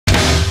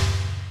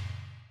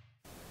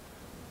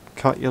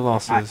Cut your I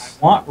losses.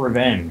 want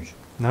revenge.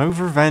 No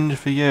revenge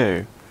for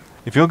you.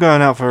 If you're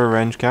going out for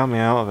revenge, count me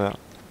out of it.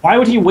 Why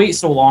would he wait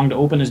so long to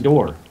open his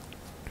door?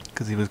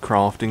 Because he was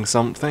crafting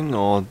something,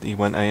 or he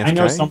went AFK? I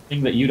know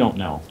something that you don't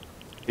know.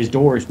 His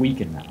door is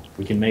weakened now.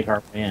 We can make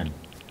our way in.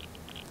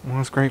 Well,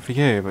 that's great for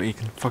you, but he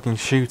can fucking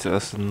shoot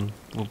us and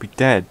we'll be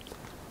dead.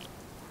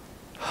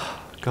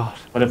 God.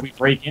 But if we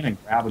break in and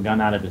grab a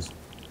gun out of his...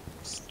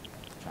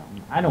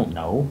 I don't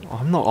know.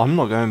 I'm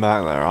not going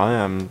back there.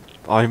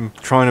 I'm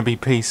trying to be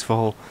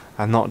peaceful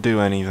and not do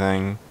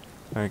anything.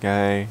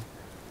 Okay?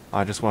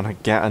 I just want to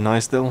get a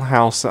nice little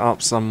house set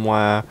up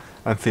somewhere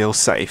and feel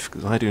safe,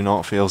 because I do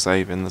not feel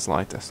safe in the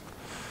slightest.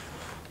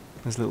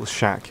 There's a little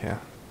shack here.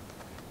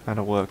 And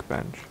a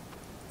workbench.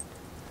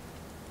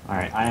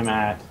 Alright, I am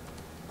at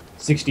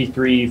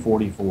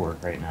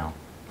 63.44 right now.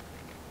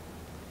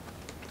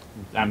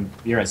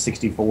 You're at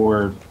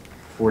 64.48 or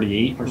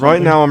something?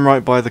 Right now I'm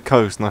right by the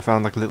coast and I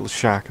found like a little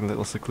shack in a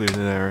little secluded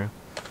area.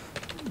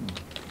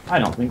 I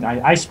don't think...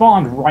 I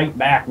spawned right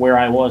back where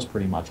I was,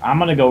 pretty much. I'm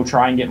gonna go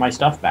try and get my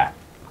stuff back.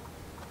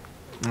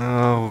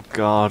 Oh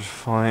god,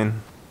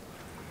 fine.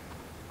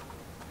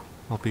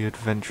 I'll be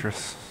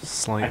adventurous,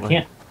 slightly. I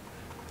can't...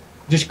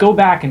 Just go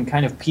back and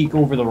kind of peek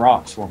over the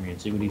rocks for me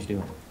and see what he's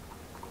doing.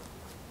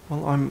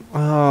 Well,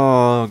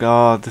 oh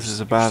god, this is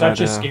a bad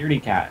idea. Such a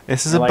scaredy cat.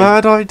 This is a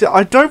bad idea.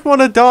 I don't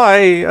want to die,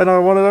 and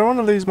I don't want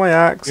to lose my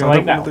axe. You're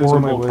like that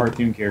horrible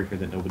cartoon character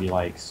that nobody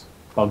likes.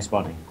 Bugs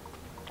Bunny.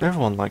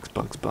 Everyone likes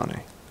Bugs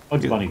Bunny.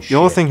 Bugs Bunny.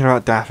 You're thinking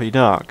about Daffy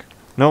Duck.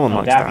 No one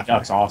likes Daffy.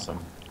 Duck's awesome.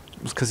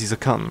 It's because he's a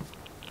cunt.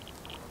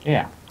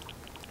 Yeah.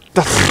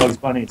 Bugs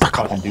Bunny's a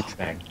fucking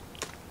douchebag.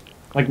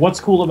 Like, what's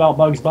cool about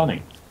Bugs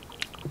Bunny?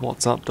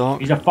 What's up, Doc?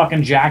 He's a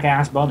fucking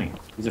jackass bunny.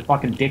 He's a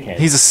fucking dickhead.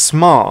 He's a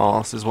smart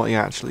ass, is what he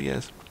actually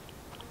is.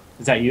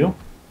 Is that you?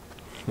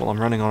 Well, I'm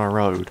running on a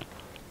road.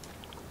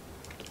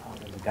 Oh,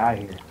 there's a guy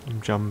here. I'm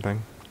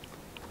jumping.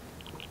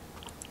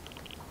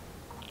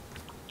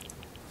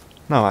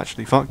 No,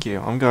 actually, fuck you.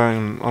 I'm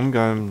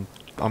going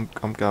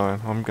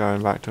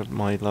back to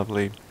my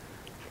lovely...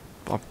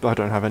 I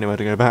don't have anywhere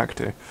to go back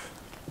to.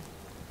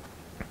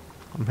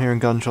 I'm hearing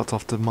gunshots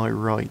off to my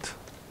right.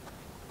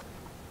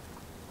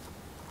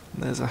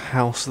 There's a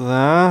house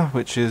there,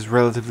 which is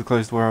relatively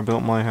close to where I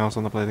built my house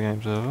on the Play the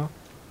Game server.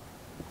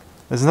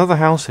 There's another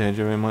house here,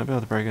 Joey. Might be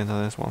able to break into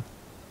this one.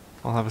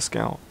 I'll have a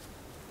scout.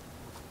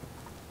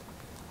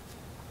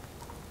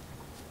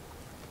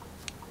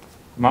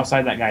 I'm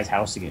outside that guy's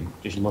house again,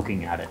 just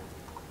looking at it.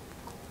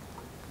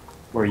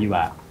 Where are you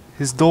at?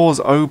 His door's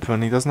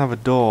open. He doesn't have a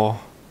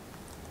door.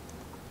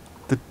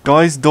 The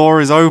guy's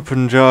door is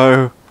open,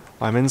 Joe.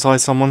 I'm inside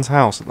someone's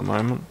house at the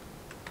moment.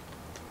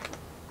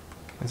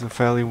 It's a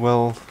fairly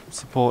well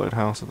supported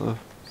house at the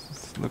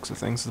looks of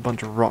things. There's a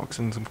bunch of rocks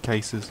and some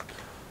cases.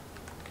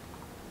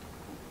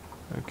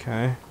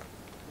 Okay.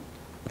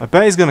 I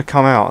bet he's gonna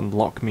come out and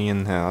lock me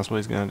in here. That's what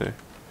he's gonna do.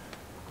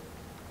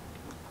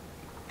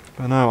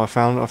 But no, I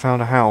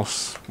found a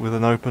house with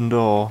an open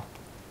door,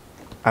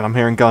 and I'm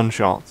hearing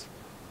gunshots.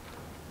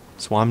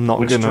 So I'm not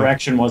gonna... Which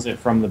direction was it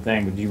from the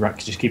thing? Did you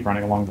just keep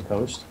running along the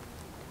coast?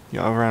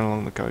 Yeah, I ran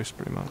along the coast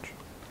pretty much.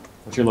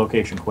 What's your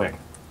location, quick?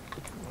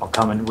 I'll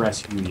come and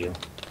rescue you.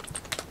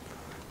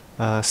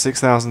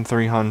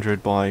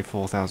 6,300 by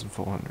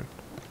 4,400.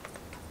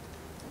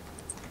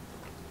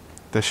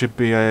 There should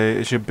be a...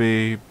 It should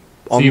be...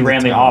 So you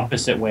ran the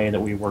opposite way that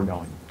we were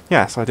going?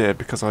 Yes, I did,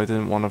 because I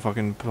didn't want to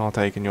fucking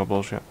partake in your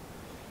bullshit.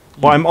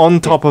 But I'm on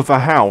top of a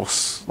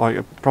house, like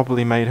a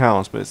properly made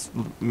house, but it's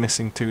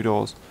missing 2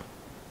 doors.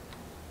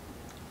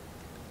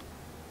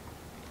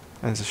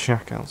 And there's a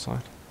shack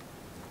outside.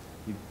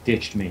 You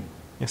ditched me.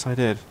 Yes, I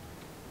did.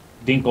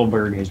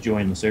 Dinkelberg has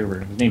joined the server.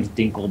 His name's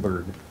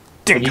Dinkelberg.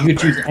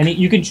 Dinkelberg.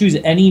 You could choose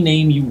any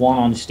name you want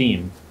on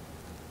Steam.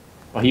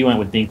 Well, he went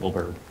with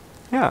Dinkelberg.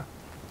 Yeah.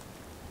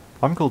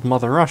 I'm called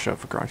Mother Russia,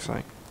 for Christ's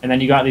sake. And then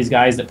you got these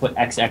guys that put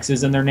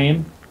XX's in their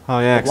name. Oh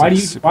yeah.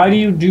 Like, why do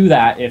you do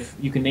that if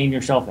you can name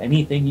yourself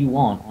anything you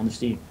want on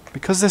Steam?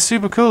 Because they're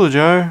super cool,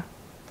 Joe.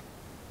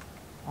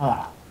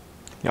 Ah.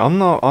 Yeah, I'm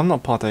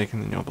not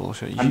partaking in your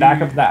bullshit. I'm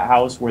back up to that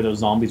house where those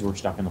zombies were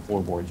stuck in the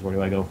floorboards. Where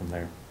do I go from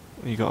there?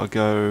 You gotta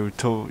go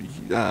to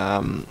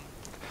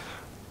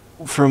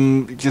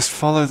just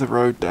follow the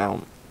road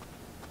down.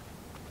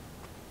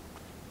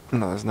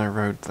 No, there's no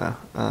road there.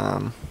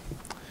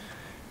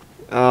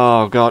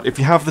 Oh god, if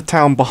you have the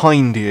town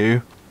behind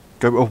you,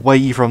 go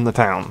away from the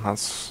town.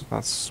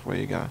 That's where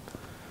you go.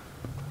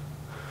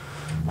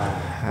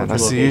 And I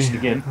see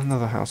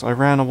another house. I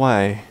ran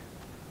away.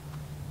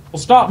 Well,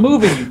 stop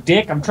moving, you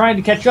dick! I'm trying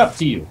to catch up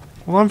to you.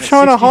 Well, I'm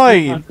trying to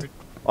hide.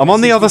 I'm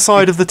on the other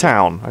side of the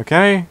town,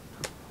 okay?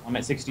 I'm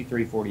at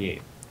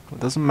 63.48. It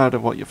doesn't matter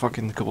what your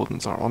fucking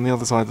coordinates are. On the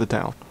other side of the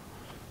town.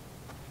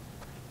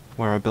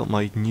 Where I built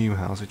my new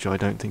house, which I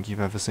don't think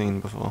you've ever seen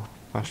before.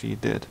 Actually, you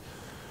did.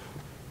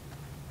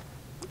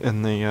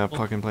 In the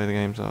plug and play the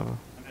game server.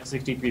 I'm at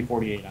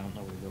 63.48. I don't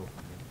know where to go.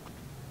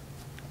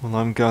 Well,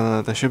 I'm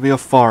gonna... There should be a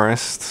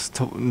forest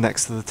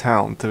next to the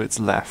town to its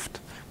left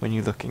when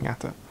you're looking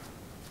at it.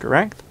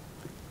 Correct?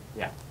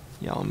 Yeah.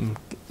 Yeah, I'm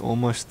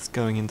almost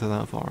going into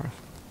that forest.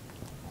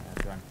 I'm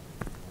trying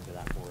into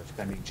that forest.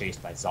 I'm being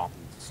chased by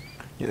zombies.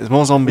 Yeah, there's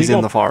more zombies We in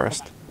go the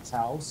forest. back to his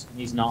house, and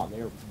he's not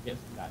there. We can get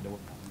through that door.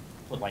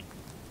 Put like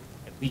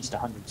at least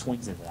 100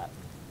 swings into that.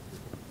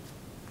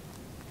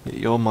 Yeah,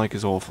 your mic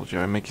is awful,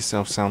 Joe. Make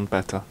yourself sound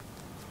better.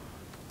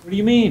 What do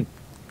you mean?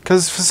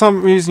 Because for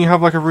some reason you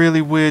have like a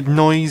really weird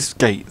noise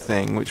gate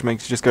thing, which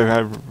makes you just go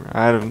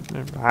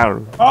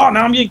Oh,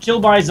 now I'm getting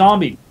killed by a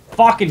zombie.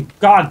 Fucking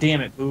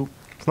goddamn it, Boop.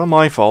 It's not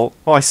my fault.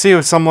 Oh, I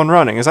see someone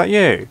running. Is that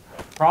you?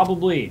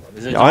 Probably.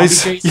 Is it Yeah,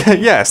 zombie chasing? yeah,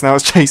 yes, now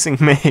it's chasing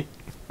me.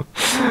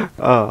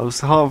 I was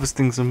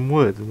harvesting some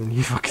wood and then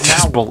you fucking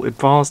just Now- bolted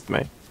past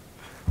me.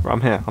 Right,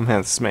 I'm here,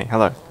 this is me.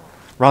 Hello.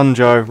 Run,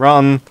 Joe,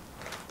 run!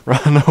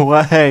 Run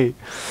away!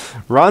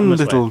 Run, This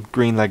way. little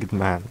green-legged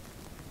man.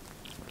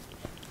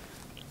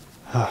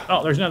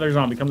 Oh, there's another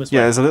zombie. Come this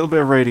Yeah, way. there's a little bit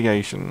of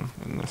radiation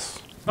in this.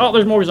 Oh,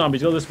 there's more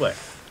zombies. Go this way.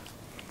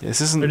 Yeah,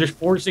 this isn't... They're just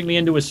forcing me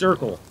into a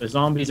circle. The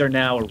zombies are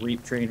now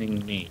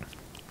retraining me.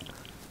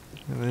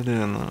 They're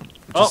doing that.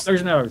 Oh, Just,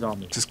 there's another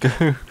zombie. just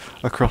go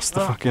across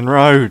the Oh. fucking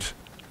road.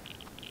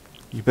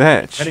 You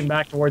bitch. Heading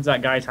back towards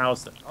that guy's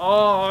house.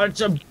 Oh,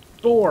 it's a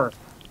door.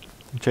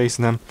 I'm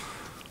chasing him.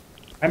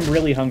 I'm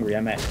really hungry.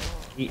 I'm at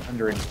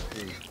 800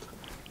 food.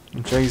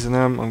 I'm chasing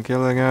him. I'm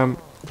killing him.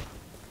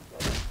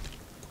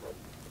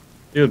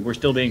 Dude, we're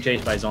still being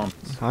chased by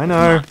zombies. I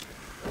know.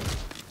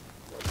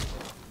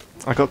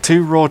 I got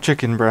 2 raw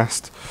chicken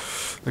breast.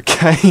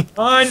 Okay.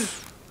 Run!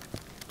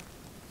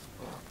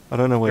 I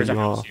don't know where There's a you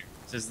house are. here.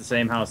 This is the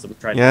same house that we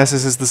tried. Yes,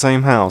 this is the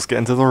same house. Get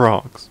into the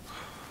rocks.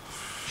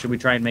 Should we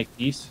try and make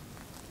peace?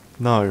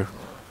 No.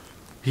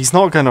 He's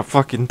not gonna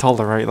fucking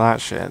tolerate that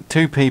shit.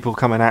 2 people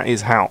coming at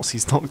his house.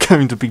 He's not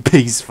going to be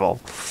peaceful.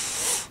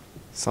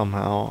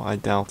 Somehow, I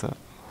doubt it.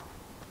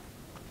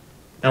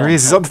 There he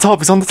is. He's on the top.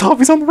 He's on the top.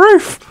 He's on the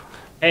roof.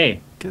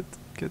 Hey,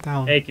 Get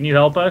down. hey, can you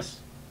help us?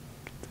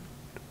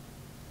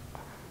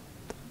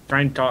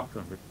 Try and talk to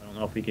him. I don't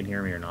know if he can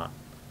hear me or not.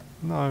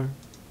 No.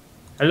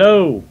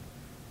 Hello.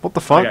 What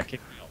the I fuck? got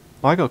kicked out.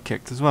 I got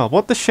kicked as well.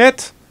 What the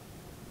shit?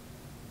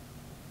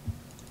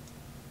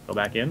 Go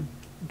back in.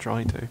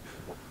 Try to.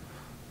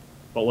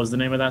 What was the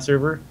name of that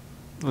server?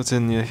 What's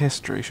in your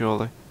history,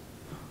 surely?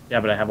 Yeah,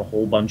 but I have a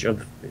whole bunch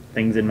of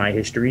things in my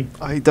history.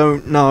 I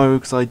don't know,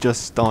 because I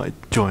just started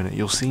joining it.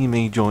 You'll see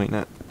me join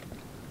it.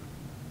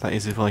 That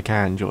is if I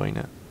can join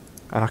it.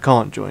 And I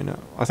can't join it.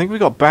 I think we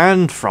got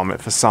banned from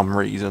it for some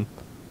reason.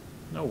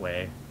 No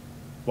way.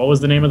 What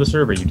was the name of the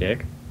server, you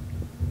dick?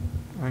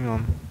 Hang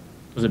on.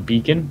 Was it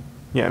Beacon?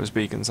 Yeah, it was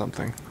Beacon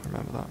something. I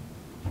remember that.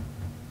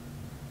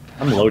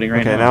 I'm loading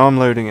right Okay, now I'm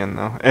loading in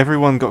now.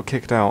 Everyone got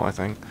kicked out, I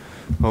think.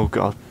 Oh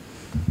god.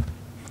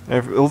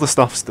 All the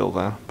stuff's still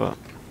there, but...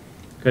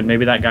 Good,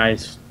 maybe that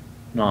guy's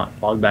not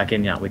logged back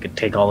in yet. We could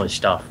take all his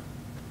stuff.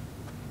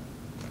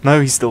 No,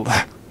 he's still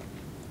there.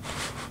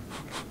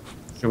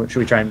 Should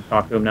we try and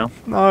talk to him now?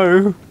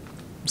 No.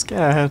 I'm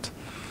scared.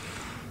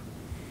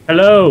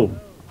 Hello!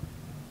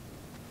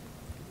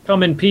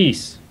 Come in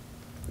peace.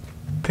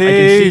 can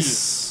see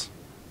Peace.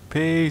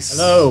 Peace.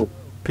 Hello!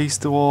 Peace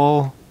to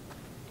all.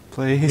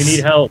 Please. We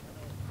need help.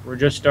 We're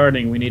just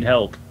starting. We need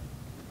help.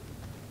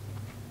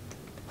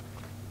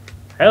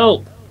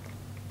 Help!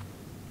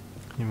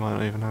 You might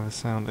not even have a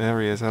sound. There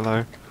he is. Hello.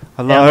 Yeah,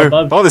 Hello. I'm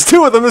above Oh, there's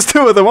 2 of them. There's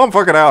 2 of them. I'm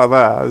fucking out of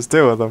there. There's 2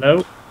 of them.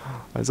 Hello?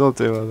 I saw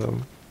 2 of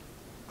them.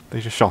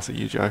 They just shot at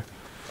you, Joe.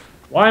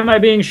 Why am I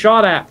being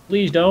shot at?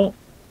 Please don't.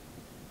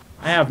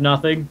 I have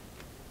nothing.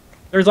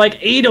 There's like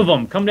 8 of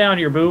them. Come down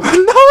here, Boop.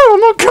 No, I'm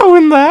not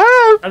going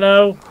there.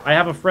 Hello? I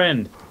have a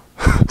friend.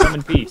 Come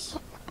in peace.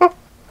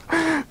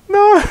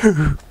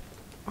 No.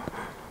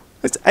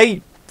 It's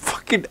 8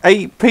 fucking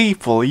 8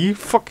 people. Are you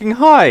fucking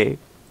high?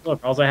 Look,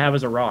 all I have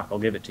is a rock. I'll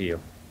give it to you.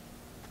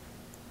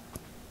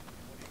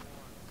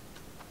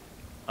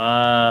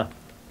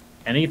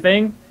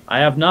 Anything? I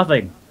have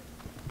nothing.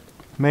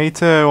 Me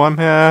too. I'm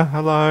here.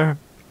 Hello.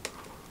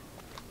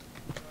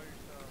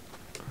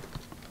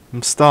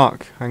 I'm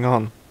stuck. Hang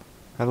on.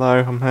 Hello.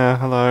 I'm here.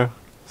 Hello.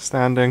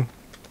 Standing.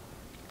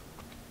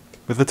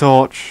 With the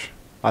torch.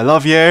 I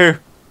love you.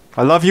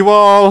 I love you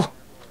all.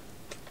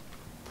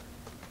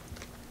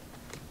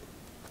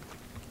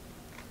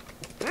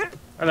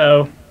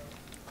 Hello.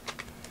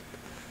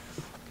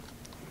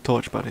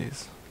 Torch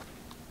buddies.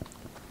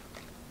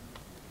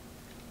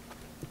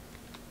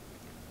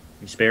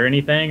 You spare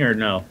anything or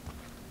no?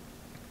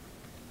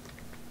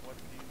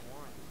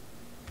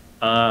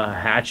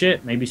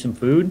 Hatchet? Maybe some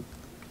food?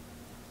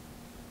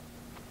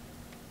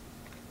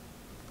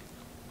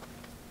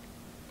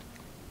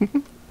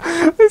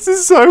 This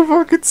is so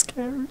fucking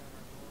scary.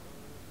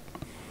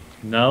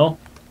 No?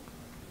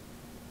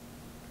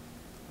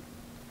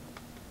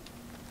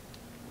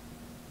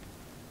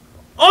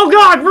 Oh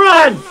god,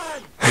 run!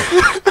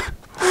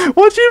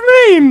 What do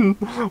you mean?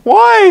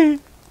 Why?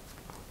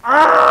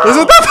 There's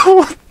another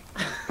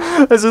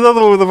one. There's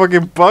another one with a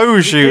fucking bow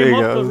He shooting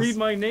came up to us. read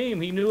my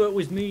name. He knew it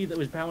was me that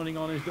was pounding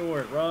on his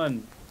door.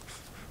 Run.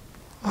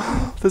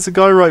 There's a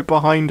guy right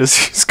behind us.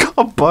 He's got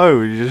a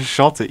bow. He just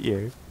shot at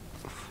you.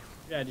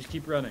 Yeah, just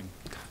keep running.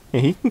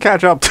 Yeah, he can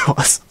catch up to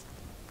us.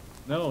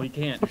 No, he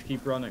can't. Just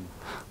keep running.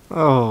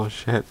 Oh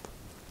shit.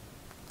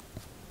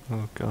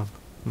 Oh god,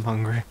 I'm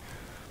hungry.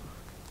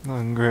 I'm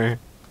hungry.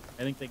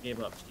 I think they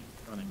gave up. Just keep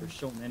running. There's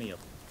so many of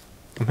them.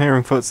 I'm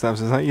hearing footsteps.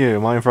 Is that you?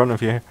 Am I in front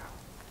of you?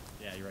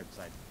 Yeah, you're right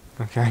beside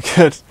me. Okay,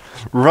 good.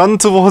 Run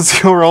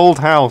towards your old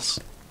house.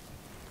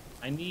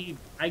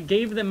 I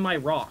gave them my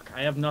rock.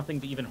 I have nothing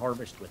to even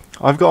harvest with.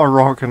 I've got a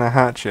rock and a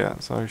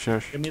hatchet, so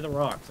shush. Give me the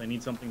rocks. I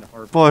need something to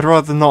harvest. Well, I'd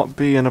rather not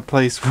be in a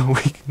place where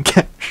we can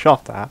get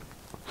shot at.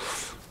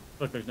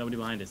 Look, there's nobody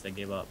behind us. They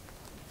gave up.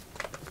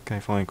 Okay,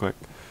 fine, quick.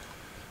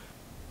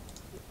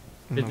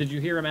 Did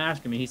you hear him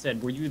asking me? He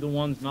said, "Were you the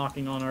ones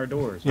knocking on our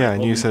doors?" Yeah, I and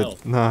told you him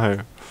said no.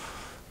 no.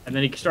 And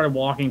then he started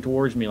walking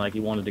towards me like he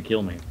wanted to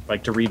kill me,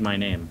 like to read my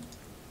name.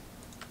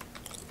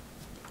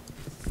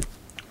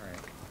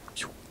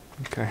 Alright.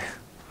 Okay.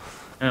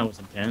 That was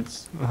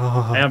intense.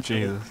 Oh, I have no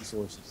Jesus.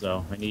 resources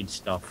though. I need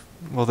stuff.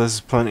 Well,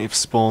 there's plenty of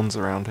spawns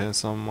around here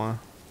somewhere.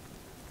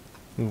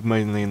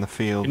 Mainly in the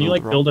field. Can you or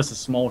like the build rock. us a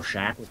small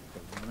shack with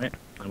a on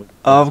it?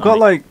 I've got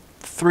like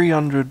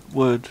 300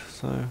 wood,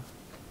 so.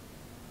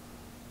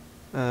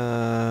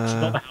 Just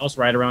build a house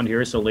right around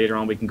here so later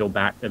on we can go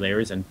back to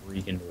theirs and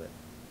break into it.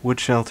 Wood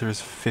shelter is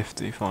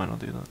 50. Fine, I'll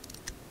do that.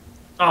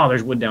 Oh,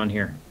 there's wood down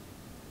here.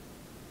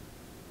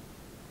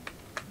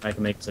 I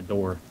can make us a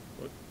door.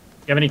 Do you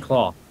have any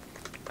cloth?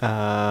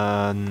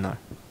 No.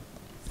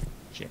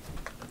 Shit.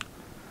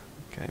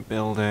 Okay,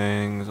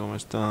 building's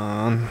almost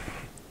done.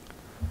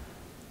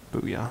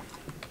 Booyah.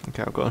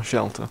 Okay, I've got a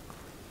shelter.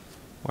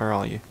 Where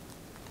are you?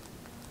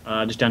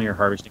 Just down here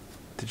harvesting.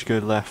 Did you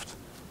go left?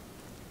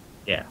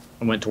 Yeah,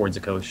 I went towards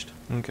the coast.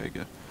 Okay,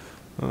 good.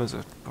 Oh, there's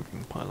a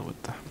fucking pile of wood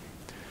there.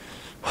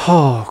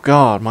 Oh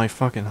god, my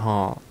fucking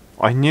heart.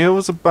 I knew it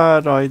was a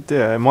bad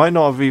idea. It might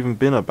not have even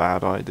been a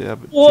bad idea,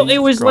 but Well, Jesus it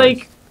was Christ.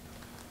 like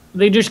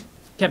they just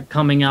kept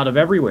coming out of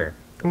everywhere.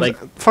 It was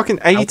Like fucking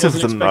I 8 of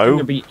wasn't them expecting though.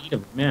 to be 8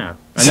 of them, yeah.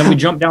 And then we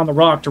jumped down the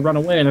rock to run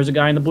away, and there's a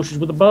guy in the bushes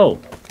with a bow.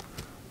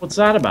 What's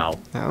that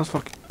about? That was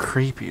fucking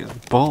creepy as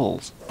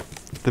balls.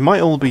 They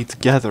might all be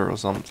together or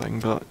something,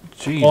 but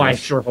Jesus. Well, I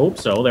sure hope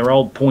so. They were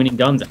all pointing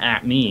guns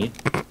at me.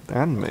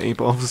 And me,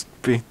 but I was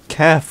being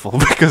careful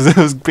because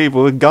there was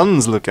people with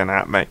guns looking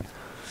at me.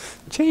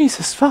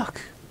 Jesus fuck.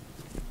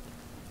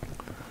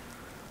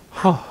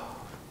 Oh,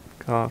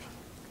 God.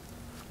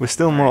 We're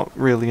still not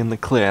really in the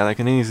clear. They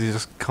can easily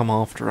just come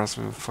after us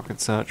with a fucking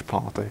search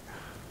party. Are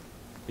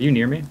you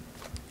near me?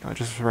 I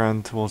just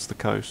ran towards the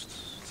coast.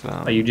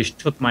 So Oh, you just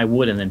took my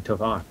wood and then took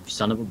off. You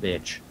son of a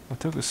bitch. I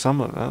took some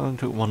of it. I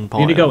took one You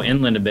part. need to go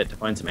inland a bit to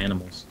find some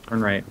animals.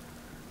 Turn right.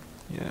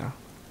 Yeah.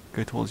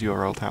 Go towards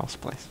your old house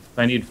place.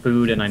 I need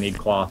food and I need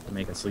cloth to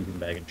make a sleeping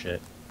bag and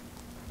shit.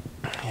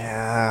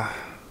 Yeah.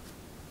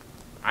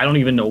 I don't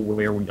even know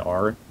where we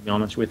are, to be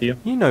honest with you.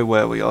 You know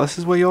where we are. This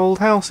is where your old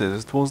house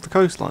is. Towards the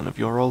coastline of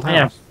your old I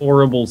have house.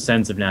 horrible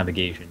sense of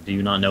navigation. Do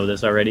you not know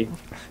this already?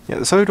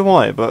 Yeah, so do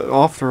I, but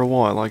after a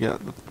while I get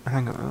the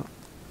hang of it.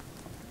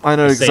 I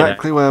know I say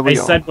exactly that. where we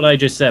I are. said what I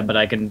just said, but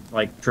I can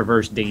like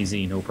traverse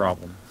DayZ no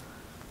problem.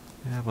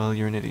 Yeah, well,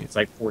 you're an idiot. It's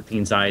like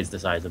 14 sides the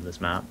size of this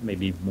map,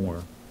 maybe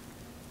more.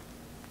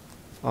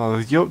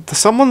 Oh,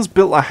 someone's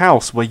built a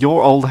house where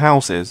your old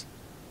house is.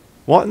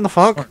 What in the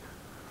fuck? Smart.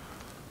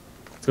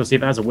 Let's go see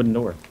if it has a wooden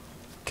door.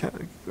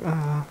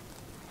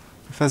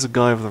 If there's a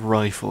guy with a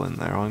rifle in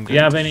there, I'm going Do you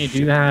have to any? Do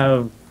shit. you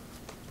have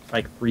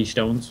like 3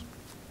 stones?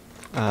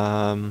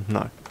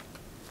 No.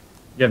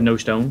 You have no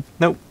stone?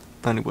 Nope.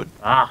 Only wood.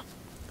 Ah,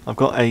 I've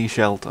got a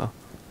shelter.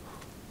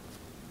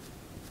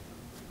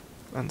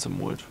 And some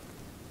wood.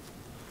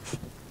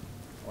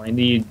 well, I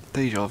need.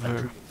 Deja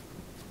vu.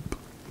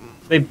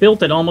 They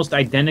built it almost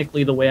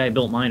identically the way I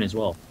built mine as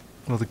well.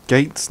 Well, the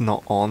gate's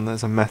not on.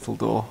 There's a metal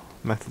door.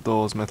 Metal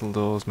doors, metal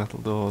doors, metal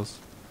doors.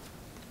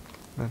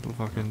 Metal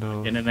fucking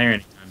doors. Get in there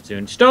anytime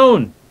soon.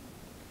 Stone!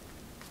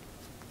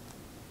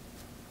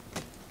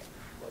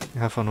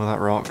 Have fun with that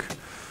rock.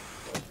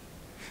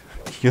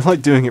 You're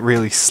like doing it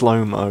really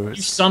slow-mo. You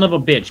son of a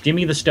bitch! Give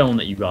me the stone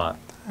that you got.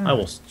 I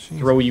will jeez.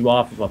 throw you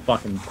off of a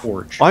fucking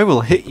porch. I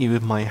will hit you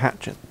with my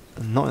hatchet,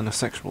 and not in a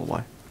sexual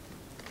way.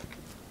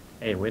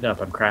 Hey, wait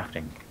up! I'm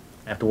crafting.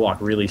 I have to walk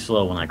really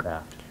slow when I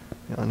craft.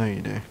 Yeah, I know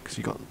you do, because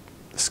you got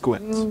the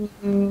squints.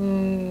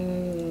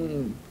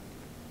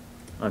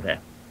 Okay,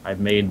 I've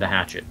made the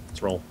hatchet.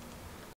 Let's roll.